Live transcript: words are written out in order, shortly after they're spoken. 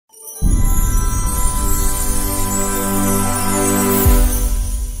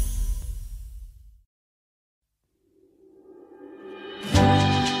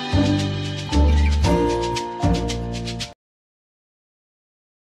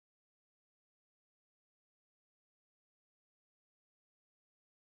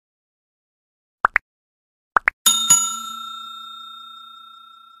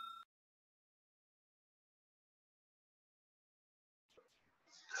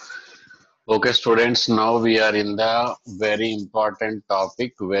Okay, students, now we are in the very important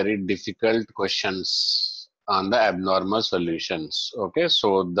topic, very difficult questions on the abnormal solutions. Okay,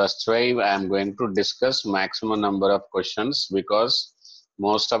 so that's why I am going to discuss maximum number of questions because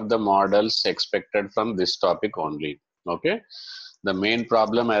most of the models expected from this topic only. Okay, the main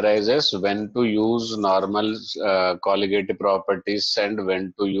problem arises when to use normal colligative properties and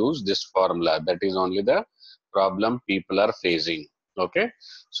when to use this formula. That is only the problem people are facing. Okay,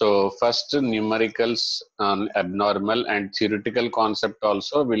 so first numericals on abnormal and theoretical concept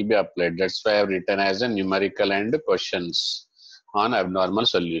also will be applied. That's why I have written as a numerical and questions on abnormal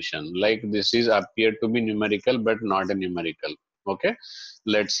solution. Like this is appear to be numerical but not a numerical. Okay,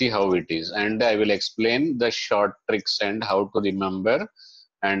 let's see how it is, and I will explain the short tricks and how to remember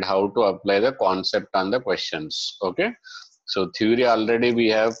and how to apply the concept on the questions. Okay, so theory already we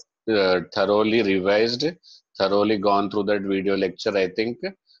have thoroughly revised, thoroughly gone through that video lecture, I think.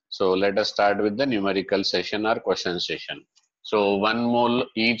 So let us start with the numerical session or question session. So 1 mole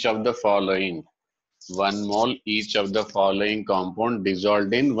each of the following, 1 mole each of the following compound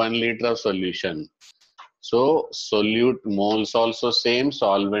dissolved in 1 liter of solution. So solute moles also same,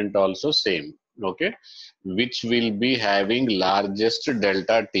 solvent also same. Okay, which will be having largest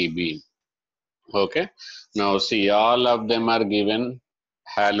delta TB. Okay, now see, all of them are given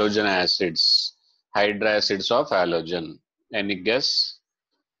halogen acids, hydracids of halogen. Any guess?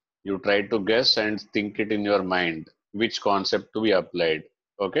 You try to guess and think it in your mind which concept to be applied.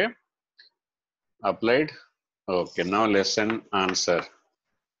 Okay, applied. Okay, now lesson answer.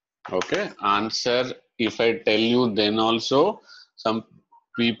 Okay, answer. If I tell you, then also some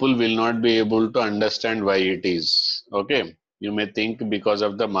people will not be able to understand why it is. Okay, you may think because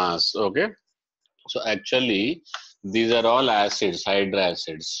of the mass. Okay, so actually these are all acids,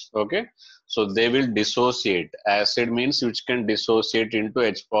 hydracids. Okay, so they will dissociate. Acid means which can dissociate into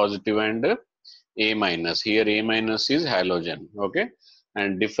H positive and A minus. Here A minus is halogen. Okay,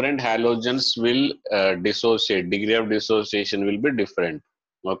 and different halogens will dissociate. Degree of dissociation will be different.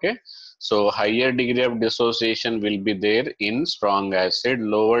 Okay, so higher degree of dissociation will be there in strong acid,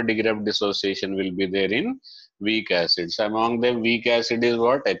 lower degree of dissociation will be there in weak acids. Among them, weak acid is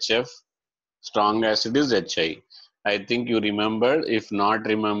what? HF, strong acid is HI. I think you remember. If not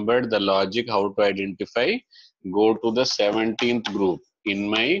remembered the logic how to identify, go to the 17th group in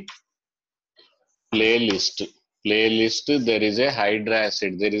my playlist. There is a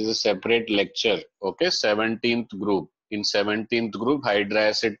hydracid, there is a separate lecture. Okay, 17th group. In 17th group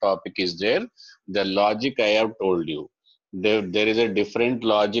hydracid topic is there. The logic I have told you, there is a different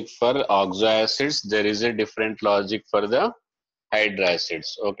logic for oxoacids, there is a different logic for the hydracids.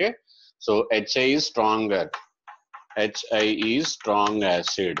 Okay, so HI is stronger, HI is strong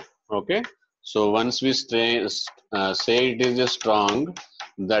acid. Okay, so once we say it is a strong,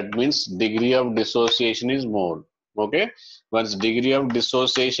 that means degree of dissociation is more. Okay, once degree of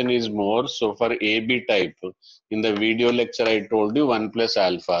dissociation is more, so for AB type, in the video lecture I told you 1 plus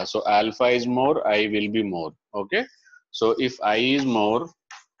alpha. So alpha is more, I will be more. Okay, so if I is more,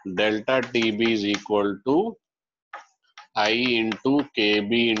 delta TB is equal to I into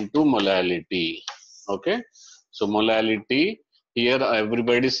Kb into molality. Okay, so molality, here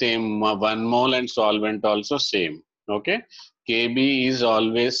everybody same, 1 mole and solvent also same. Okay, Kb is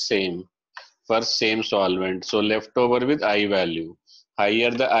always same for same solvent. So left over with I value.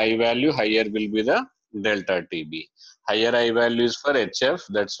 Higher the I value, higher will be the delta TB. Higher I value is for HF.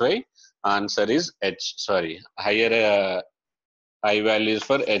 That's why answer is H. Sorry, higher I value is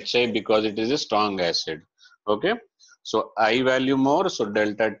for HI because it is a strong acid. Okay, so I value more, so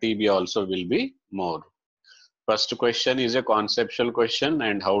delta TB also will be more. First question is a conceptual question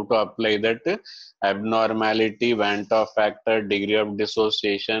and how to apply that abnormality, Van 't Hoff factor, degree of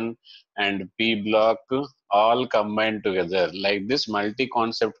dissociation and P block all combined together like this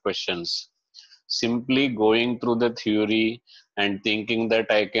multi-concept questions. Simply going through the theory and thinking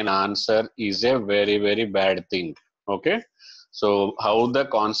that I can answer is a very, very bad thing. Okay, so how the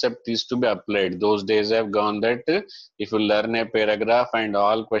concept is to be applied, those days have gone that if you learn a paragraph and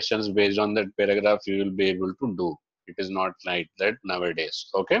all questions based on that paragraph you will be able to do. It is not like that nowadays.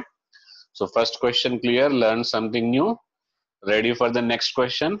 Okay, so first question clear, learn something new. Ready for the next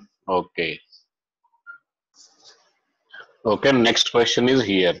question? Okay, okay, next question is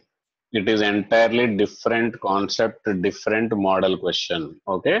here. It is entirely different concept, different model question.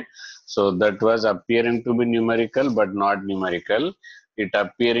 Okay, so that was appearing to be numerical but not numerical. It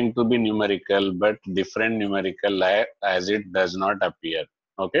appearing to be numerical but different numerical as it does not appear.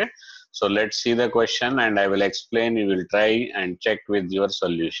 Okay, so let's see the question and I will explain. You will try and check with your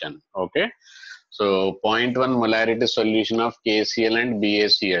solution. Okay, so 0.1 molarity solution of KCl and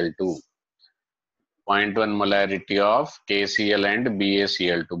BaCl2. 0.1 molarity of KCl and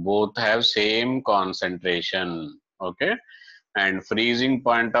BaCl2. Both have same concentration. Okay. And freezing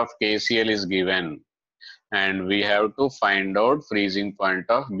point of KCl is given. And we have to find out freezing point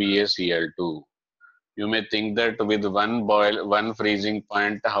of BaCl2. You may think that with one freezing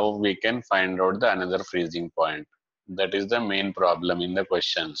point, how we can find out the another freezing point. That is the main problem in the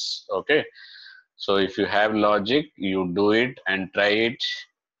questions. Okay. So if you have logic, you do it and try it,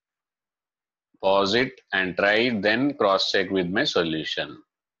 pause it and try, then cross check with my solution.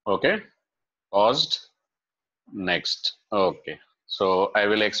 Okay. Paused. Next. Okay. So I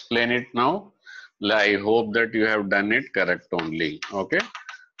will explain it now. I hope that you have done it correct only. Okay.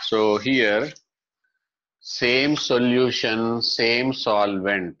 So here, same solution, same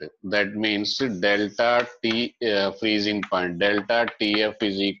solvent. That means delta T freezing point. Delta TF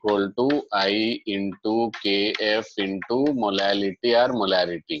is equal to I into KF into molality or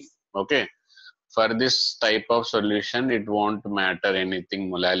molarity. Okay. For this type of solution, it won't matter anything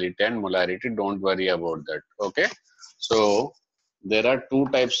molality and molarity. Don't worry about that. Okay. So there are two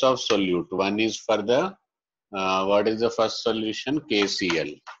types of solute. One is for the what is the first solution?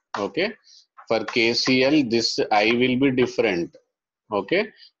 KCl. Okay. For KCl, this I will be different.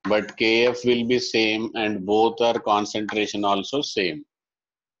 Okay. But KF will be same and both are concentration also same.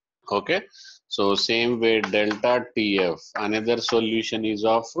 Okay. So same way delta TF. Another solution is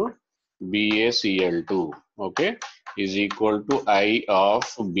of BaCl2. Okay. Is equal to I of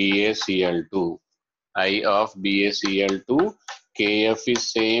BaCl2. I of BaCl2, KF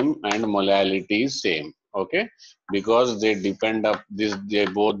is same and molality is same. Okay, because they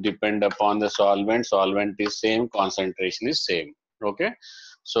both depend upon the solvent. Solvent is same, concentration is same. Okay,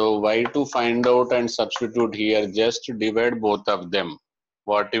 so why to find out and substitute here? Just divide both of them.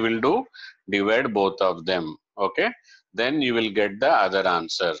 What you will do? Divide both of them. Okay, then you will get the other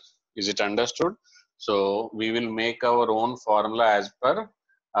answer. Is it understood? So we will make our own formula as per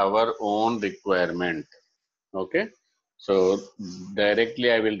our own requirement. Okay. So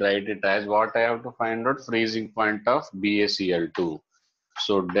directly I will write it as what I have to find out freezing point of BaCl2.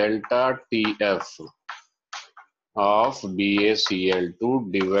 So delta TF of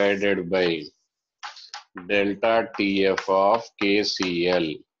BaCl2 divided by delta TF of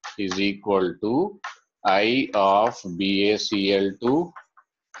KCl is equal to I of BaCl2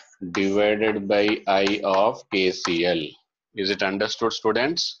 divided by I of KCl. Is it understood,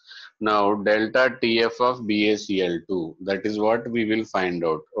 students? Now delta TF of BaCl2, that is what we will find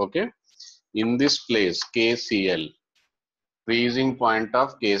out. Okay. In this place, KCl, freezing point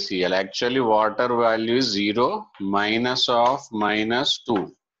of KCl. Actually, water value is 0 minus of minus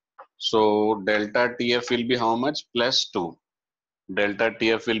 2. So delta TF will be how much? Plus 2. Delta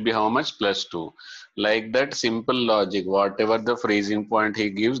TF will be how much? Plus 2. Like that, simple logic. Whatever the freezing point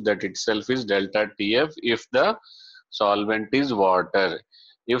he gives, that itself is delta TF if the solvent is water.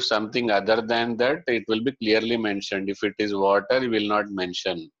 If something other than that, it will be clearly mentioned. If it is water, we will not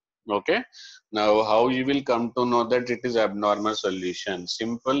mention. Okay. Now, how you will come to know that it is abnormal solution?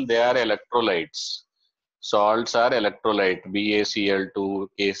 Simple. They are electrolytes. Salts are electrolyte. BaCl2,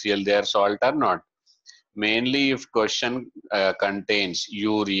 KCl, they are salt or not? Mainly if question contains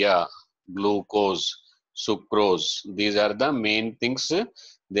urea, glucose, sucrose, these are the main things.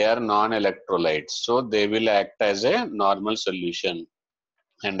 They are non-electrolytes, so they will act as a normal solution.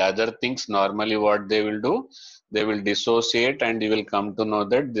 And other things, normally what they will do, they will dissociate and you will come to know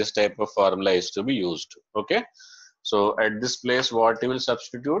that this type of formula is to be used. Okay. So at this place, what you will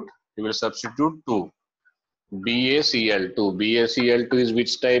substitute? You will substitute 2. BaCl2. BaCl2 is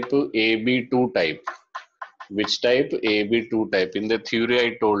which type? AB2 type. Which type? AB2 type. In the theory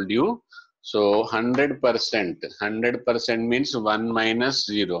I told you. So 100%. 100% means 1 minus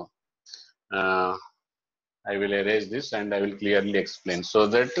 0. I will erase this and I will clearly explain so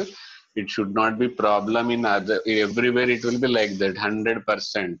that it should not be problem in other, everywhere it will be like that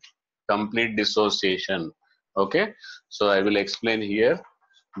 100% complete dissociation. Okay. So I will explain here.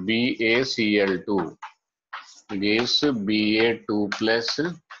 BaCl2 gives Ba2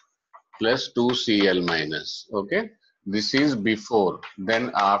 plus 2Cl minus. Okay. This is before.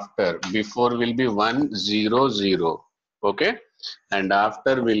 Then after. Before will be 1, 0, 0. Okay. And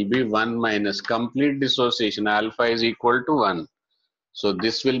after will be 1 minus complete dissociation. Alpha is equal to 1. So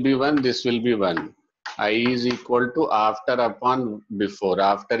this will be 1, this will be 1. I is equal to after upon before.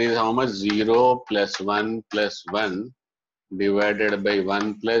 After is how much? 0 plus 1 plus 1 divided by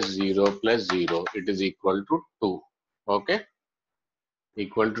 1 plus 0 plus 0. It is equal to 2. Okay.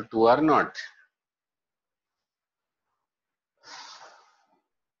 Equal to 2 or not?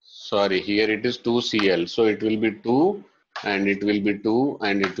 Sorry, here it is 2Cl. So it will be 2 and it will be 2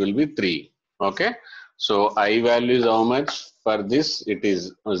 and it will be 3. Okay, so I value is how much? For this it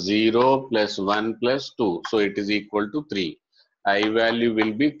is 0 plus 1 plus 2, so it is equal to 3. I value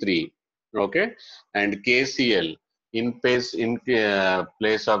will be 3. Okay, and KCL in place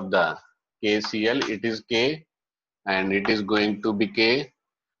of the KCL, it is K, and it is going to be K,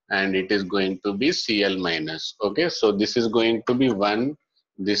 and it is going to be Cl minus. Okay, so this is going to be 1,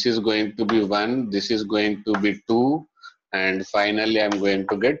 this is going to be 1, this is going to be 2, and finally I'm going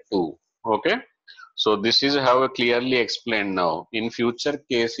to get 2. Okay, so this is how I clearly explained now. In future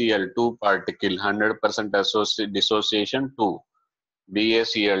KCl 2 particle 100% dissociation 2.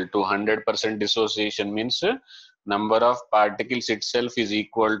 BaCl 2 100% dissociation means number of particles itself is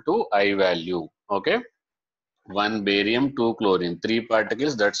equal to I value. Okay. 1 barium 2 chlorine 3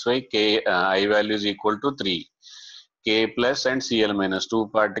 particles, that's why I value is equal to 3. K plus and Cl minus 2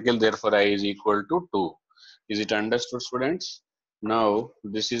 particle, therefore I is equal to 2. Is it understood, students? Now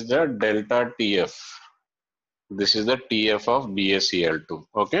this is the delta TF. This is the TF of BaCl2.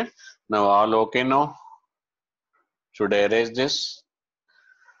 Okay. Now all okay now? Should I erase this?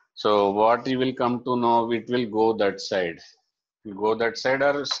 So what you will come to know, it will go that side. You go that side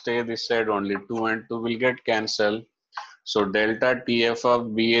or stay this side only. 2 and 2 will get cancelled. So delta TF of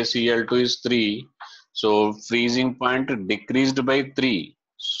BaCl2 is 3. So freezing point decreased by 3.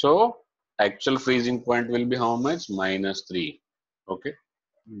 So actual freezing point will be how much? Minus 3. Okay.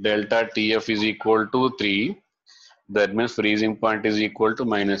 Delta TF is equal to 3. That means freezing point is equal to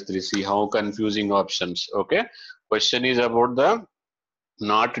minus 3. See how confusing options. Okay. Question is about the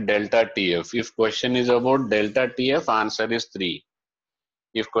not delta TF. If question is about delta TF, answer is 3.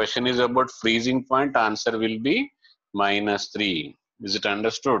 If question is about freezing point, answer will be minus 3. Is it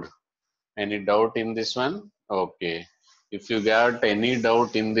understood? Any doubt in this one? Okay. If you got any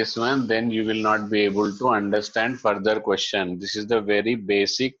doubt in this one, then you will not be able to understand further question. This is the very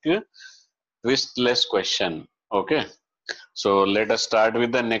basic twistless question. Okay. So let us start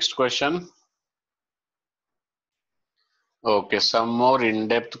with the next question. Okay, some more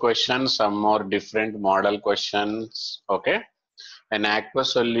in-depth questions, some more different model questions. Okay. An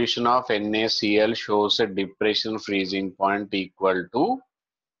aqueous solution of NaCl shows a depression freezing point equal to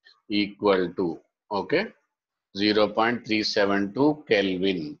okay 0.372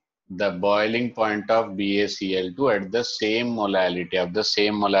 Kelvin. The boiling point of BaCl2 at the same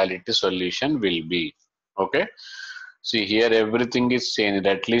molality solution will be. Okay. See here everything is changed.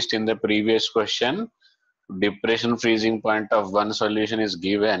 At least in the previous question, depression freezing point of one solution is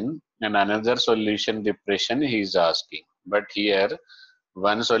given and another solution depression he is asking. But here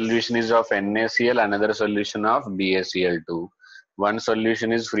one solution is of NaCl, another solution of BaCl2. One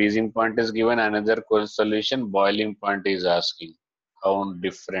solution is freezing point is given, another solution boiling point is asking. How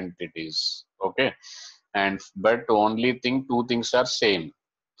different it is. Okay. And but only thing, two things are same.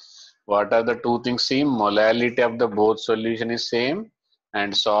 What are the two things same? Molality of the both solution is same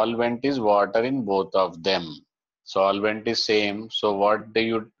and solvent is water in both of them. Solvent is same. So what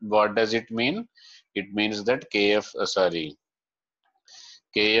does it mean? It means that KF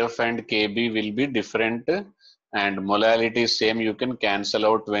and KB will be different and molality is same. You can cancel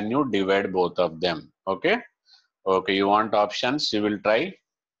out when you divide both of them. Okay. Okay. You want options? You will try.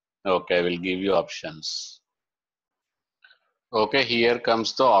 Okay. I will give you options. Okay. Here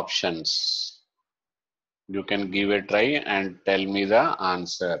comes the options. You can give a try and tell me the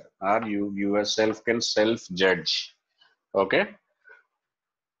answer, or you yourself can self judge. Okay.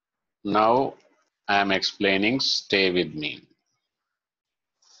 Now I am explaining. Stay with me.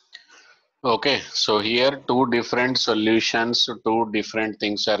 Okay, so here two different solutions, two different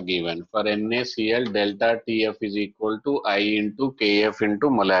things are given. For NaCl, delta TF is equal to I into Kf into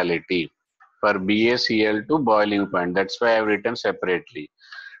molality. For BaCl2, boiling point. That's why I have written separately.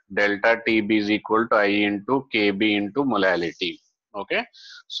 Delta TB is equal to I into Kb into molality. Okay,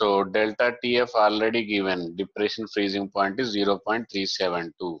 so delta TF already given. Depression freezing point is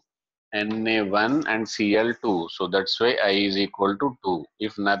 0.372. Na1 and Cl2. So that's why I is equal to 2.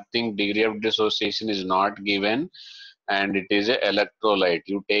 If nothing, degree of dissociation is not given and it is a electrolyte,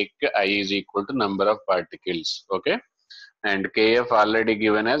 you take I is equal to number of particles. Okay. And Kf already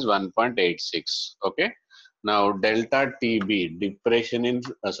given as 1.86. Okay. Now delta TB, depression in,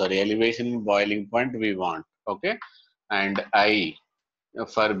 elevation in boiling point we want. Okay. And I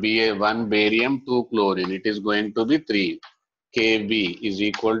for Ba1 barium 2 chlorine, it is going to be 3. Kb is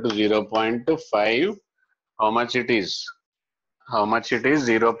equal to 0.5. How much it is? How much it is?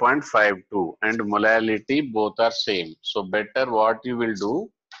 0.52. And molality both are same. So better what you will do?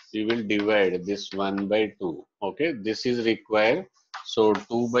 You will divide this 1 by 2. Okay, this is required. So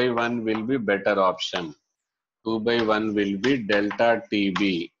 2 by 1 will be better option. 2 by 1 will be delta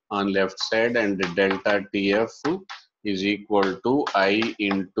TB. on left side, and delta TF is equal to I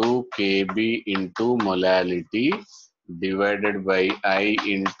into Kb into molality divided by I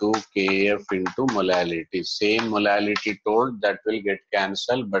into Kf into molality. Same molality told, that will get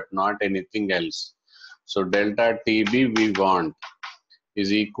cancelled, but not anything else. So delta Tb we want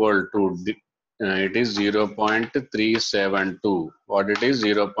is equal to, it is 0.372. What it is?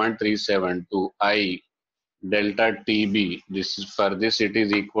 0.372. I delta TB, this is, for this it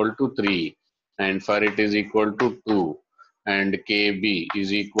is equal to 3, and for it is equal to 2, and KB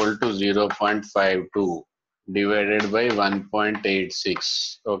is equal to 0.52 divided by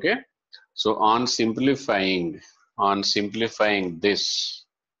 1.86. Okay, so on simplifying this,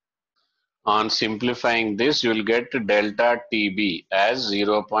 you will get delta TB as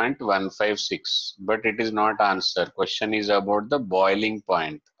 0.156, but it is not answer. Question is about the boiling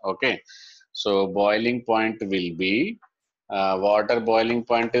point. Okay, so boiling point will be, water boiling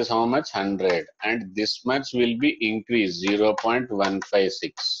point is how much? 100, and this much will be increased,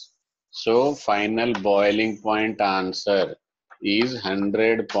 0.156. So final boiling point answer is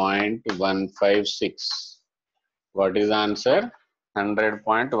 100.156. What is the answer?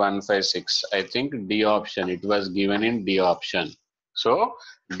 100.156. I think D option. It was given in D option. So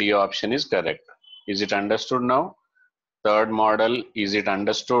D option is correct. Is it understood now? Third model, is it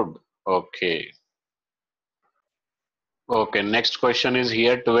understood? Okay. Okay, next question is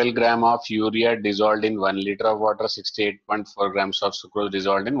here. 12 gram of urea dissolved in 1 liter of water, 68.4 grams of sucrose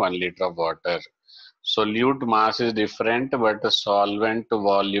dissolved in 1 liter of water. Solute mass is different, but the solvent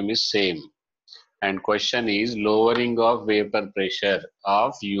volume is same. And question is lowering of vapor pressure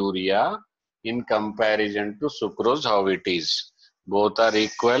of urea in comparison to sucrose, how it is? Both are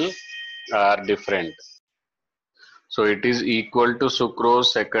equal or different? So it is equal to sucrose,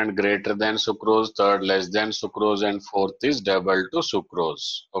 second greater than sucrose, third less than sucrose, and fourth is double to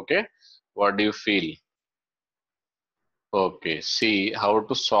sucrose. Okay, what do you feel? Okay, see how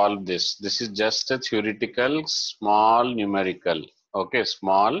to solve this. This is just a theoretical small numerical. Okay,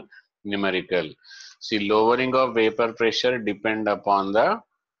 small numerical. See, lowering of vapor pressure depend upon the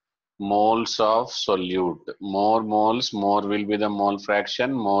moles of solute. More moles, more will be the mole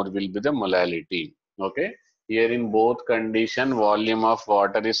fraction, more will be the molality. Okay, here in both condition, volume of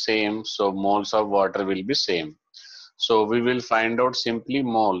water is same, so moles of water will be same. So we will find out simply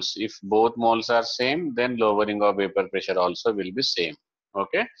moles. If both moles are same, then lowering of vapor pressure also will be same.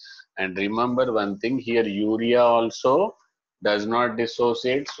 Okay, and remember one thing here, urea also does not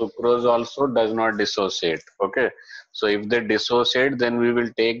dissociate, sucrose also does not dissociate. Okay, so if they dissociate, then we will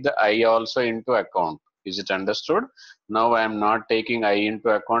take the I also into account. Is it understood? Now I am not taking I into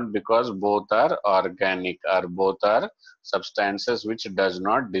account because both are organic, or both are substances which does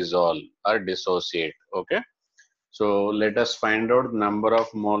not dissolve or dissociate. Okay, so let us find out number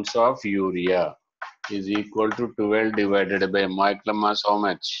of moles of urea is equal to 12 divided by molecular mass, how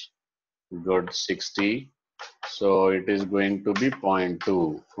much? Good, 60. So it is going to be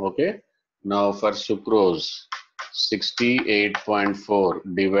 0.2. Okay. Now for sucrose,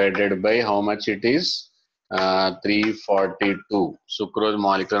 68.4 divided by how much it is? 342. Sucrose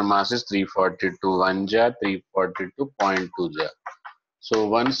molecular mass is 342. 1 ja 342.2 ja. So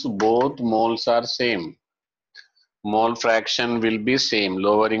once both moles are same, mole fraction will be same.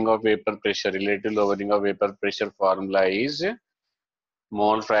 Lowering of vapor pressure, relative lowering of vapor pressure formula is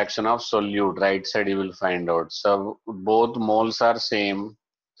mole fraction of solute. Right side you will find out. So both moles are same,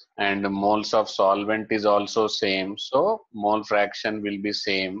 and moles of solvent is also same. So mole fraction will be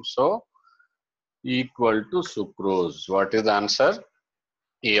same. So equal to sucrose. What is the answer?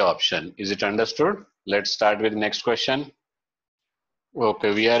 A option. Is it understood? Let's start with next question.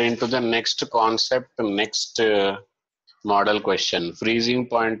 Okay, we are into the next concept, next model question. Freezing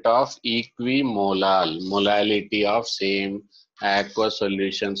point of equimolal, molality of same, aqueous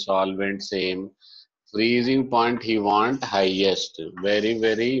solution, solvent same. Freezing point he want highest. Very,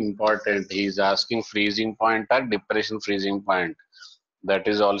 very important. He is asking freezing point or depression freezing point. That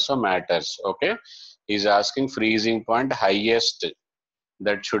is also matters. Okay. He is asking freezing point highest.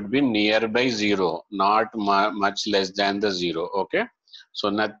 That should be nearby zero, not much less than the zero. Okay. So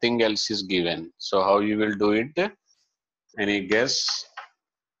nothing else is given. So how you will do it? Any guess?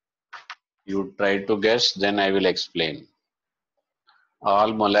 You try to guess, then I will explain.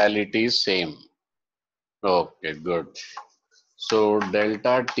 All molality is same. Okay, good. So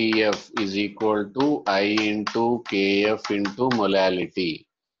delta TF is equal to I into KF into molality.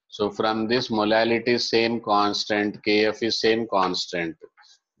 So from this molality is same constant, KF is same constant.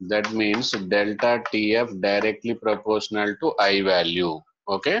 That means delta TF directly proportional to I value.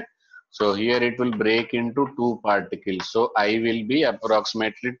 Okay. So here it will break into two particles. So I will be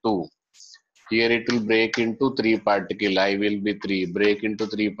approximately 2. Here it will break into 3 particle. I will be 3. Break into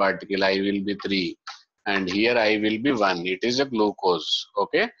 3 particle. I will be 3. And here I will be 1. It is a glucose.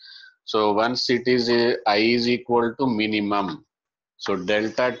 Okay. So once it is I is equal to minimum. So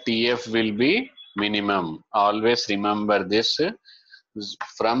delta TF will be minimum. Always remember this.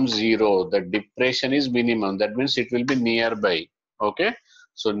 From 0, the depression is minimum. That means it will be nearby. Okay.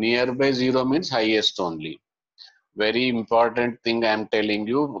 So nearby 0 means highest only. Very important thing I am telling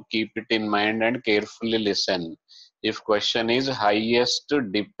you, keep it in mind and carefully listen. If question is highest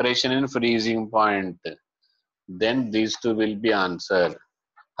depression in freezing point, then these two will be answer.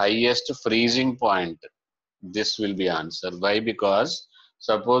 Highest freezing point, this will be answer. Why? Because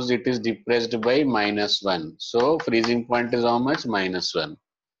suppose it is depressed by -1. So freezing point is how much? -1.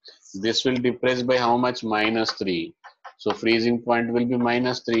 This will depress by how much? -3. So freezing point will be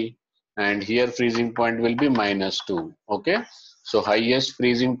 -3. And here freezing point will be -2. Okay. So highest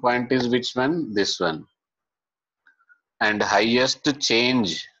freezing point is which one? This one. And highest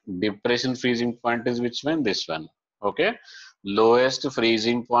change, depression freezing point is which one? This one. Okay. Lowest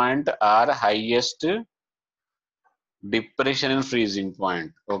freezing point or highest depression and freezing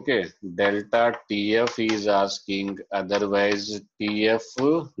point. Okay. Delta TF is asking, otherwise TF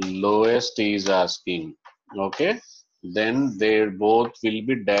lowest is asking. Okay. Then they both will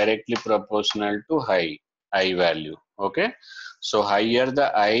be directly proportional to I value. Okay. So higher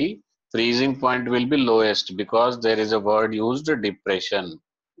the I, freezing point will be lowest because there is a word used, depression.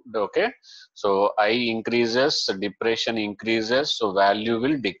 Okay. So I increases, depression increases, so value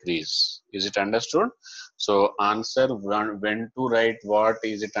will decrease. Is it understood? So answer when to write what,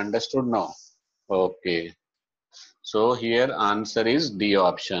 is it understood now? Okay. So here answer is D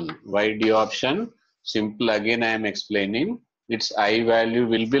option. Why D option? Simple, again I am explaining. Its I value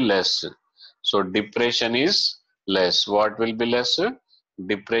will be less. So depression is less. What will be less?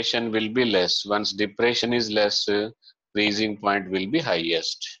 Depression will be less. Once depression is less, freezing point will be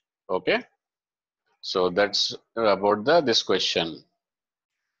highest. Okay. So that's about this question.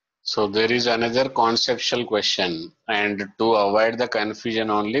 So there is another conceptual question, and to avoid the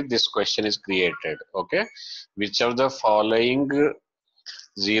confusion only this question is created. Okay. Which of the following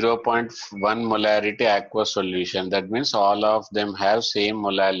 0.1 molarity aqueous solution, that means all of them have same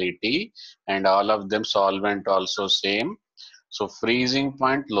molality and all of them solvent also same. So freezing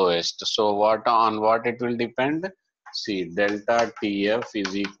point lowest. So what, on what it will depend? See, delta TF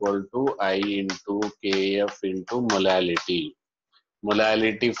is equal to I into KF into molality.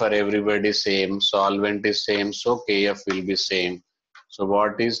 Molality for everybody same, solvent is same, so KF will be same. So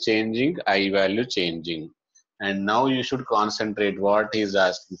what is changing? I value changing. And now you should concentrate what he is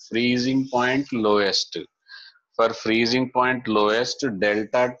asking. Freezing point lowest. For freezing point lowest,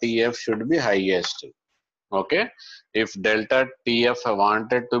 delta TF should be highest. Okay. If delta TF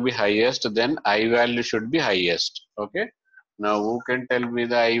wanted to be highest, then I value should be highest. Okay. Now who can tell me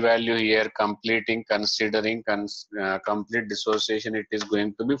the I value here? Completing, considering complete dissociation, it is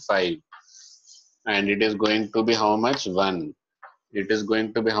going to be 5. And it is going to be how much? 1. It is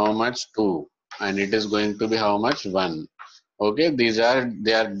going to be how much? 2. And it is going to be how much? 1. Okay,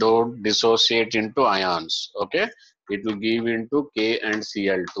 they are don't dissociate into ions. Okay, it will give into K and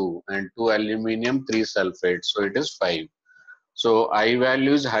Cl2 and 2 aluminum 3 sulfate. So it is 5. So I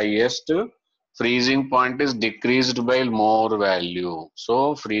value is highest, freezing point is decreased by more value.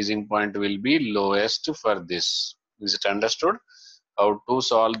 So freezing point will be lowest for this. Is it understood? How to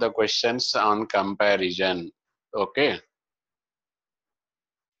solve the questions on comparison? Okay.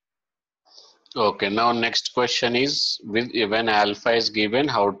 Okay, now next question is, with when alpha is given,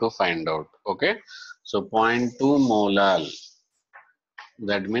 how to find out? Okay, so 0.2 molar,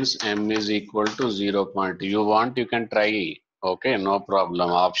 that means M is equal to 0. You want, you can try. Okay, no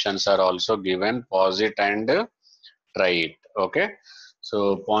problem. Options are also given. Pause it and try it. Okay,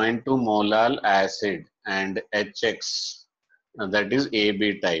 so 0.2 molar acid and HX, that is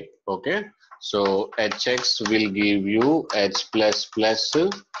AB type. Okay, so HX will give you H plus plus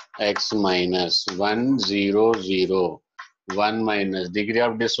X minus 1 0 0. 1 minus degree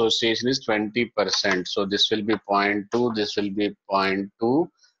of dissociation is 20%. So this will be 0.2, this will be 0.2,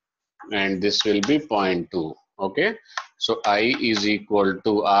 and this will be 0.2. Okay, so I is equal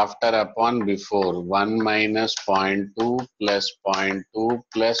to, after upon before, 1 minus 0.2 plus 0.2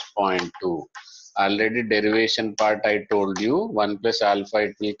 plus 0.2. Already derivation part I told you, 1 plus alpha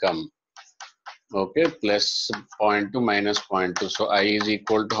it will come. Okay, plus 0.2 minus 0.2. So I is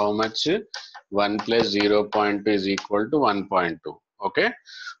equal to how much? 1 plus 0.2 is equal to 1.2. Okay,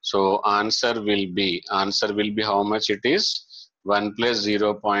 so answer will be how much it is? 1 plus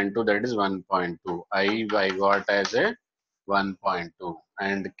 0.2, that is 1.2. I got as a 1.2,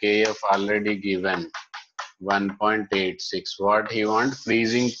 and Kf already given 1.86. What he want?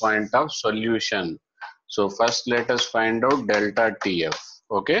 Freezing point of solution. So first let us find out delta Tf.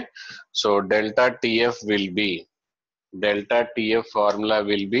 Okay, so delta Tf will be, delta Tf formula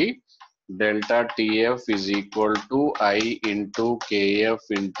will be delta Tf is equal to I into Kf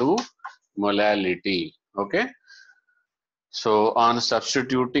into molality. Okay, so on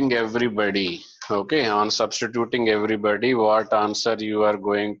substituting everybody, okay, on substituting everybody, what answer you are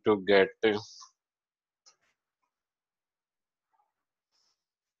going to get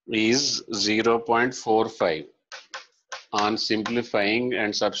is 0.45. On simplifying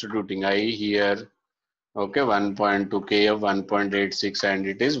and substituting I here, okay, 1.2, K of 1.86, and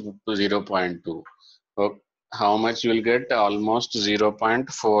it is 0.2. Okay, how much you will get? Almost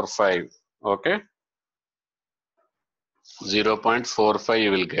 0.45. Okay, 0.45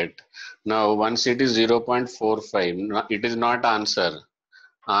 you will get. Now once it is 0.45, it is not answer.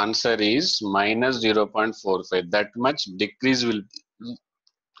 Answer is minus 0.45. That much decrease will,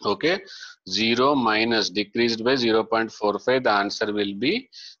 okay, 0 minus decreased by 0.45, the answer will be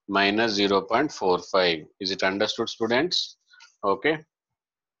minus 0.45. Is it understood, students? Okay,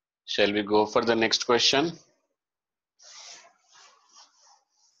 shall we go for the next question?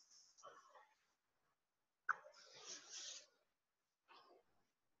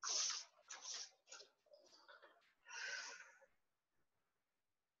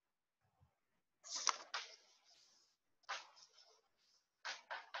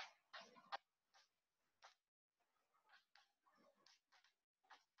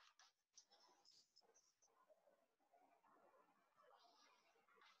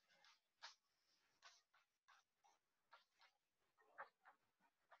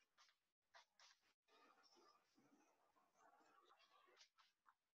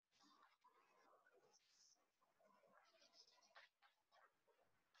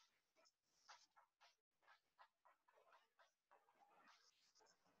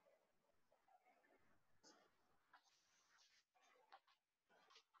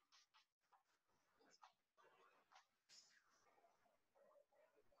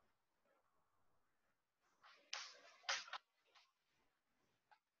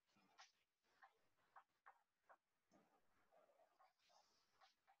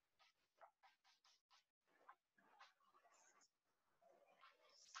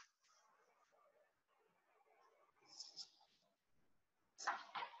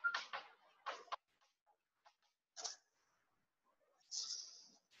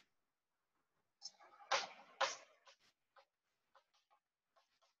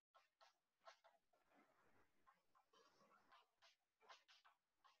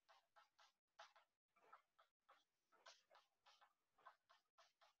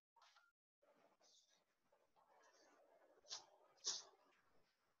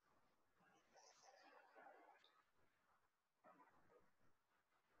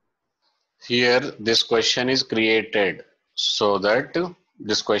 Here this question is created so that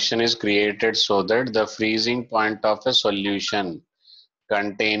the freezing point of a solution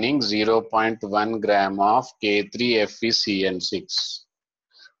containing 0.1 gram of K3FeCN6,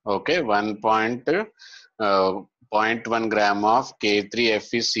 okay, 0.1 gram of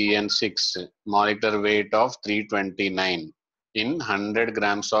K3FeCN6, molecular weight of 329 in 100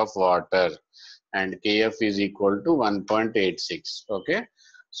 grams of water, and Kf is equal to 1.86. Okay,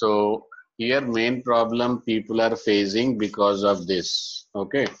 so here main problem people are facing because of this.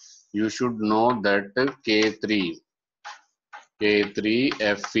 Okay, you should know that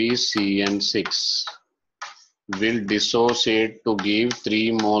K3FeCN6 will dissociate to give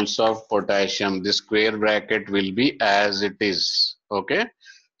 3 moles of potassium. The square bracket will be as it is. Okay,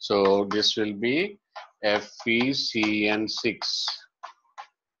 so this will be FeCN6.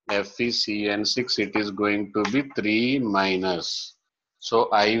 FeCN6, it is going to be 3 minus. So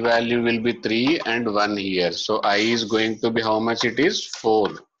I value will be 3 and 1 here. So I is going to be how much it is? 4.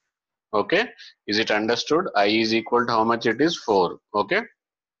 Okay, is it understood? I is equal to how much it is? 4. Okay,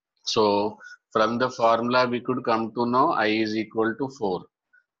 so from the formula we could come to know I is equal to 4.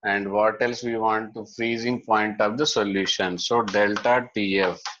 And what else we want? To freezing point of the solution. So delta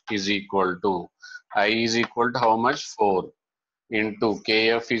TF is equal to I is equal to how much? 4 into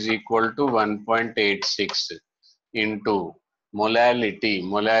Kf is equal to 1.86 into molality.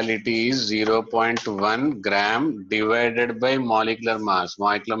 Molality is 0.1 gram divided by molecular mass.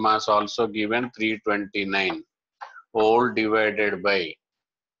 Molecular mass also given 329, all divided by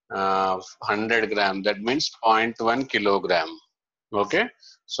 100 gram, that means 0.1 kilogram. Okay,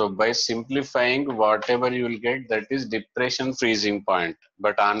 So by simplifying, whatever you will get, that is depression freezing point,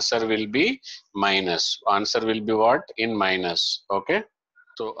 but answer will be minus. Answer will be what? In minus. Okay,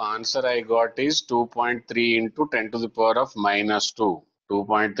 so answer I got is 2.3 into 10 to the power of minus 2.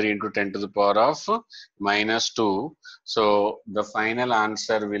 2.3 into 10 to the power of minus 2. So the final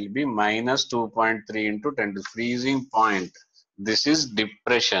answer will be minus 2.3 into 10 to freezing point. This is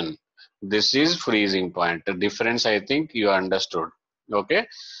depression. This is freezing point. The difference, I think you understood. Okay.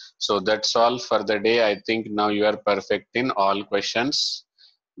 So that's all for the day. I think now you are perfect in all questions.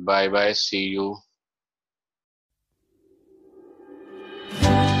 Bye bye. See you.